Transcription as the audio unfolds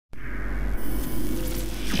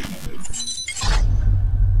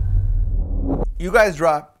you guys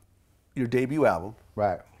dropped your debut album.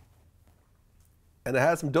 Right. And it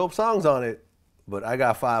had some dope songs on it, but I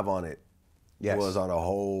Got 5 on it. Yes. It was on a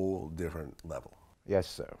whole different level. Yes,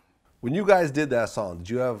 sir. When you guys did that song, did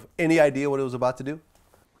you have any idea what it was about to do?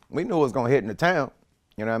 We knew it was gonna hit in the town,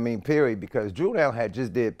 you know what I mean, period, because Drew Down had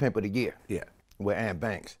just did Pimp of the Year. Yeah. With Ant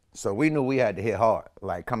Banks. So we knew we had to hit hard,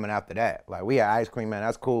 like coming after that. Like we had Ice Cream Man,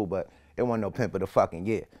 that's cool, but it wasn't no Pimp of the fucking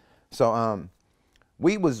Year. So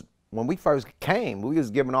when we first came, we was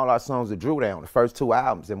giving all our songs to Drew Down, the first 2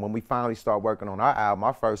 albums. And when we finally started working on our album,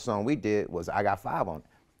 our first song we did was I Got 5 on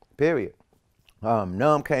it, period.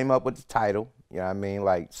 Numb came up with the title, you know what I mean?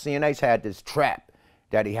 Like CNH had this trap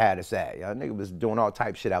that he had us at. Y'all nigga was doing all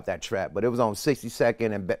type shit out that trap, but it was on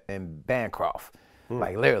 62nd and Bancroft.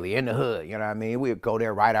 Like literally in the hood, you know what I mean? We'd go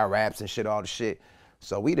there, write our raps and shit, all the shit.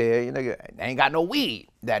 So we there, you nigga, ain't got no weed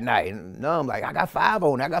that night. And I'm like, I got 5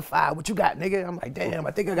 on it, I got 5, what you got, nigga? I'm like, damn,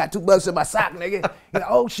 I think I got $2 in my sock, nigga. He's like,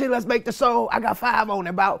 oh shit, let's make the song. I got 5 on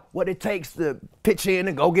it, about what it takes to pitch in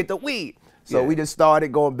and go get the weed. So we just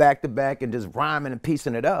started going back to back and just rhyming and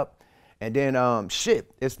piecing it up. And then shit,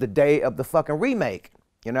 it's the day of the fucking remake.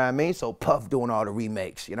 You know what I mean? So Puff doing all the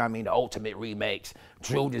remakes, you know what I mean? The ultimate remakes.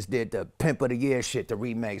 Drew just did the Pimp of the Year shit, the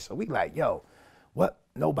remake. So we like, yo, what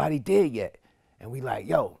nobody did yet. And we like,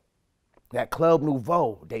 yo, that Club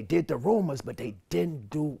Nouveau, they did the rumors, but they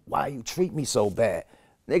didn't do Why You Treat Me So Bad.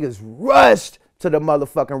 Niggas rushed to the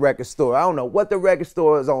motherfucking record store. I don't know what the record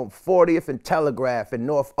store is on 40th and Telegraph in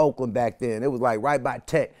North Oakland back then. It was like right by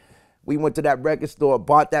Tech. We went to that record store,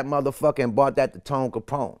 bought that motherfucker, and bought that to Tone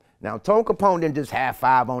Capone. Now, Tone Capone didn't just have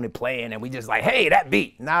 5 on it playing and we just like, hey, that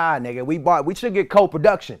beat. Nah, nigga, we should get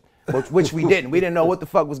co-production, which we didn't. We didn't know what the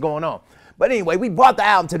fuck was going on. But anyway, we brought the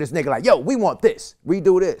album to this nigga like, yo, we want this,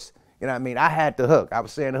 redo this. You know what I mean? I had the hook. I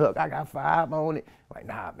was saying the hook, I got 5 on it. Like,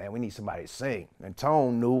 nah, man, we need somebody to sing. And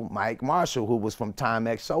Tone knew Mike Marshall, who was from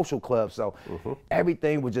Timex Social Club. So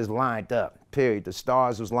everything was just lined up, period. The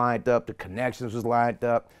stars was lined up, the connections was lined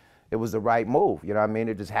up. It was the right move, you know what I mean?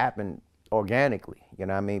 It just happened organically, you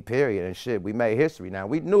know what I mean, period, and shit. We made history. Now,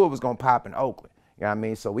 we knew it was gonna pop in Oakland, you know what I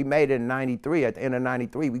mean? So we made it in 93, at the end of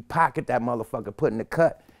 93, we pocket that motherfucker, put in the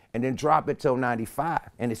cut, and then drop it till 95,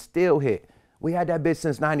 and it still hit. We had that bitch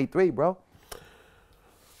since 93, bro.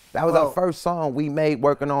 That was our first song we made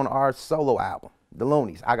working on our solo album, the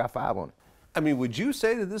Luniz. I Got 5 on it. I mean, would you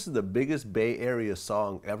say that this is the biggest Bay Area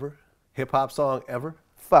song ever? Hip-hop song ever?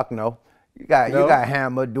 Fuck no. You got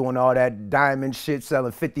Hammer doing all that diamond shit,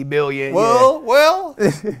 selling 50 million. Well.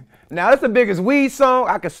 Now that's the biggest weed song.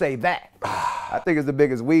 I could say that. I think it's the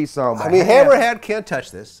biggest weed song. I mean, Hammerhead Can't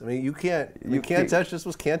Touch This. I mean, you can't touch this.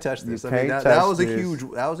 Was Can't Touch This. I mean, that was a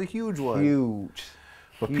huge one. Huge.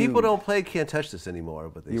 But people don't play Can't Touch This anymore.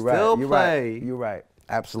 But they still play. You're right.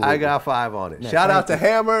 Absolutely. I Got 5 on it. Shout out to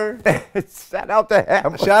Hammer. Shout out to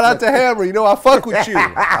Hammer. Shout out to Hammer. You know I fuck with you.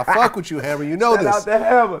 I fuck with you, Hammer. You know this. Shout out to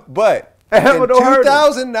Hammer. But in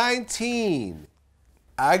 2019,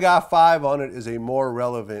 I Got 5 on it is a more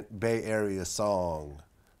relevant Bay Area song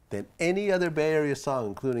than any other Bay Area song,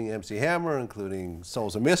 including MC Hammer, including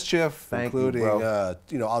Souls of Mischief, including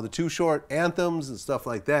you know, all the Too Short anthems and stuff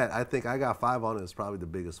like that. I think I Got 5 on it is probably the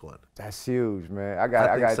biggest one. That's huge, man. I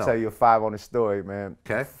gotta tell you a 5 on the story, man.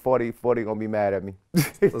 Okay. 40 gonna be mad at me.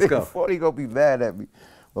 Let's go. 40 gonna be mad at me.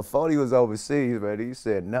 But 40 was overseas, man. He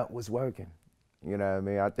said Nut was working. You know what I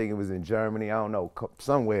mean? I think it was in Germany. I don't know,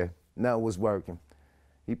 somewhere. Nut was working.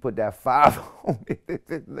 He put that 5 on it.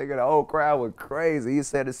 Nigga, the whole crowd was crazy. He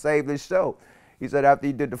said to save this show. He said after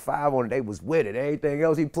he did the 5 on it, they was with it. Everything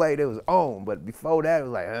else he played, it was on. But before that, it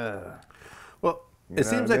was like, Well, it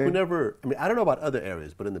seems like whenever, I mean, I don't know about other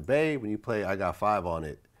areas, but in the Bay, when you play I Got 5 on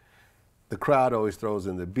it, the crowd always throws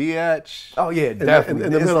in the BH. Oh, yeah, definitely.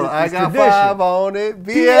 In the middle, I Got 5 on it,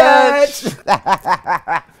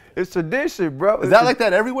 BH. It's tradition, bro. Is that like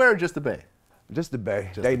that everywhere or just the Bay? Just the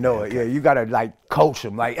Bay. They know it. Yeah, you gotta like coach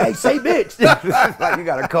them. Like, hey, say bitch. Like you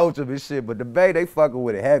gotta coach them and shit. But the Bay, they fucking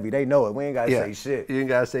with it heavy. They know it. We ain't gotta say shit. You ain't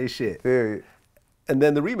gotta say shit. Period. And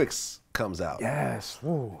then the remix comes out. Yes.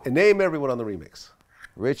 Woo. And name everyone on the remix.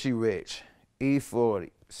 Richie Rich, E40,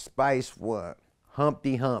 Spice One,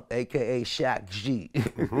 Humpty Hump, aka Shaq G,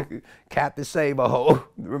 Captain Saberho.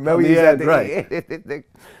 Remember he said right.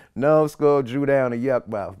 Numb Skull, Drew Down, and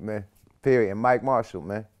Yukmouth, man. Period. And Mike Marshall,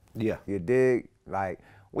 man. Yeah. You dig? Like,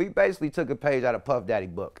 we basically took a page out of Puff Daddy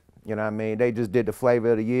book. You know what I mean? They just did the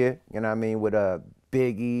flavor of the year, you know what I mean, with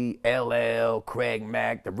Biggie, LL, Craig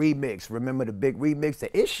Mack, the remix. Remember the big remix?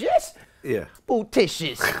 The It's Just? Yeah.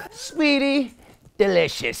 Bootitious, sweetie,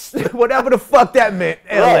 delicious. Whatever the fuck that meant,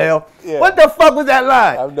 LL. Right. Yeah. What the fuck was that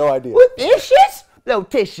line? I have no idea. Bootitious?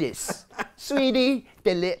 Lotitious. Sweetie,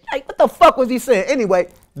 like what the fuck was he saying? Anyway,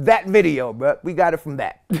 that video, bro, we got it from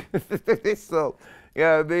that. So, you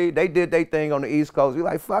know what I mean? They did their thing on the East Coast. We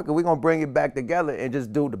like, fuck it, we gonna bring it back together and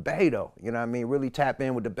just do the Bay though. You know what I mean? Really tap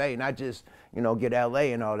in with the Bay, not just, you know, get LA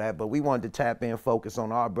and all that, but we wanted to tap in, focus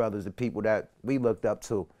on our brothers, the people that we looked up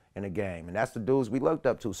to in the game. And that's the dudes we looked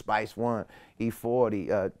up to. Spice One,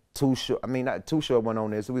 E40, Too Short. I mean, not Too Short went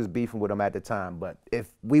on this. We was beefing with them at the time. But if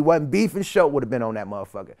we wasn't beefing, Short would have been on that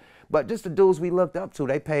motherfucker. But just the dudes we looked up to,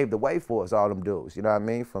 they paved the way for us, all them dudes. You know what I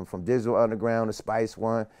mean? From Digital Underground to Spice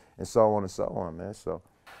One and so on and so on, man. So,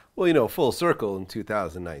 well, you know, full circle in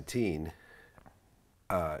 2019,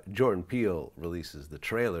 Jordan Peele releases the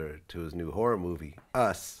trailer to his new horror movie,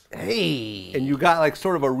 Us. Hey. And you got like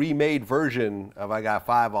sort of a remade version of I Got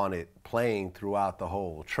Five on It playing throughout the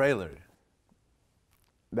whole trailer.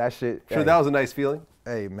 That shit. Sure, that was a nice feeling.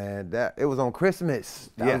 Hey man, it was on Christmas.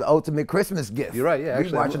 That was the ultimate Christmas gift. You're right, yeah.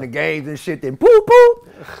 We watching the games and shit, then boop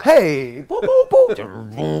boop. Hey, boop boop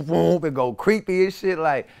boop. Boom boom. It go creepy and shit.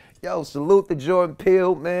 Like, yo, salute to Jordan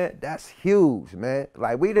Peele, man. That's huge, man.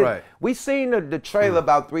 Like we seen the trailer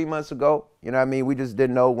about 3 months ago. You know what I mean? We just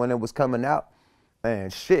didn't know when it was coming out.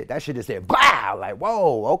 And shit, that shit just said, wow, like,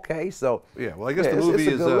 whoa, okay. So yeah, well, I guess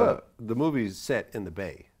the movie's set in the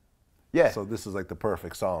Bay. Yeah. So this is like the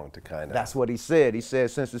perfect song to kind of. That's what he said. He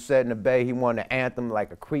said since it's set in the Bay, he wanted an anthem,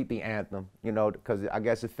 like a creepy anthem, you know, because I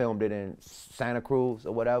guess it filmed it in Santa Cruz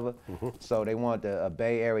or whatever. So they wanted a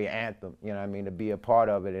Bay Area anthem, you know what I mean, to be a part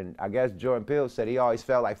of it. And I guess Jordan Peele said he always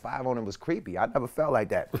felt like Five on It was creepy. I never felt like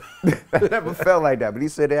that. I never felt like that. But he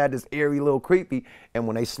said they had this eerie little creepy, and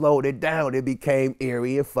when they slowed it down, it became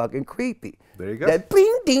eerie and fucking creepy. There you go. That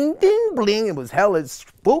bling, ding, ding, bling. It was hella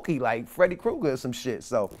spooky, like Freddy Krueger or some shit.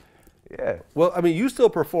 So. Yeah. Well, I mean, you still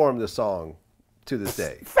perform this song to this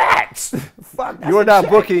day. Facts. Fuck. You're not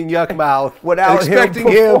booking Yukmouth without expecting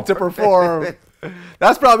him to perform.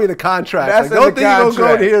 That's probably the contract. That's like, don't think you're going to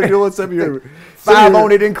go in here doing some of your Five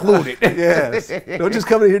on It included. Yes. Don't just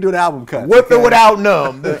come in here doing album cuts. With or without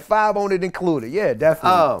numb. The Five on It included. Yeah,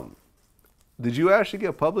 definitely. Did you actually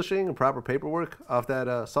get publishing and proper paperwork off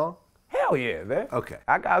that song? Hell yeah, man. Okay.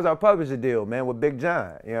 I got our publisher deal, man, with Big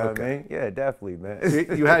John. You know what I mean? Yeah, definitely, man.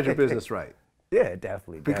 You had your business right. Yeah,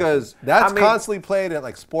 definitely. Because that's constantly played at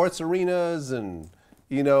like sports arenas and,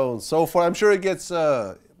 you know, and so forth. I'm sure it gets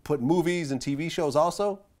put in movies and TV shows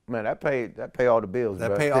also. Man, that pay all the bills,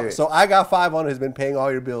 bro. So I Got Five on It has been paying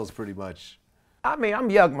all your bills pretty much. I mean, I'm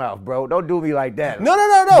Yukmouth, bro. Don't do me like that. No.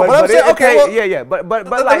 But I'm saying, okay, well, yeah. But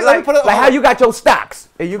like how you got your stocks,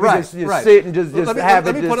 and you can just sit and just have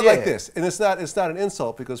it. Let me put it like this, and it's not an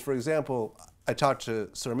insult because, for example, I talked to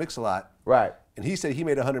Sir Mix-a-Lot, right, and he said he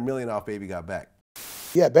made $100 million off Baby Got Back.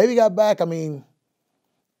 Yeah, Baby Got Back. I mean,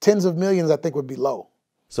 tens of millions, I think, would be low.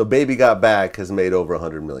 So Baby Got Back has made over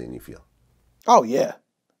 $100 million. You feel? Oh yeah,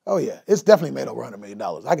 it's definitely made over $100 million.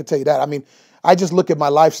 I can tell you that. I mean, I just look at my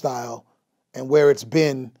lifestyle and where it's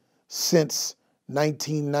been since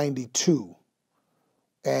 1992,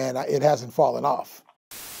 and it hasn't fallen off.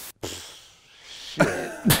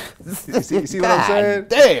 Shit. you see what I'm saying?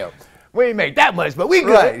 Damn. We ain't made that much, but we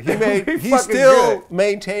good. Right. He's still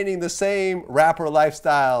maintaining the same rapper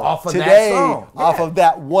lifestyle off of today, that song. Off of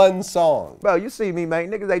that one song. Bro, you see me,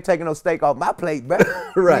 man. Niggas ain't taking no steak off my plate, bro.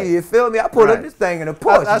 Right. You feel me? I put up this thing in a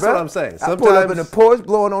Porsche, That's bro. what I'm saying. I put up in a Porsche,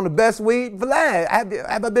 blowing on the best weed. Vlad,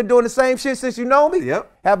 have I been doing the same shit since you know me?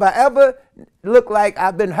 Yep. Have I ever looked like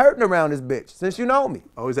I've been hurting around this bitch since you know me?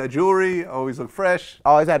 Always had jewelry, always look fresh.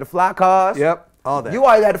 Always had the fly cars. Yep. All that. You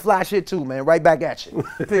always had to fly shit too, man. Right back at you.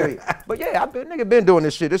 Period. But yeah, nigga been doing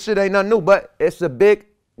this shit. This shit ain't nothing new, but it's a big,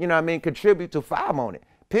 you know what I mean, contribute to Five on It.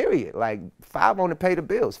 Period. Like, Five on It pay the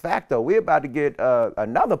bills. Facto. We're about to get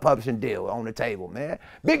another publishing deal on the table, man.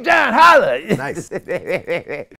 Big John, holla. Nice.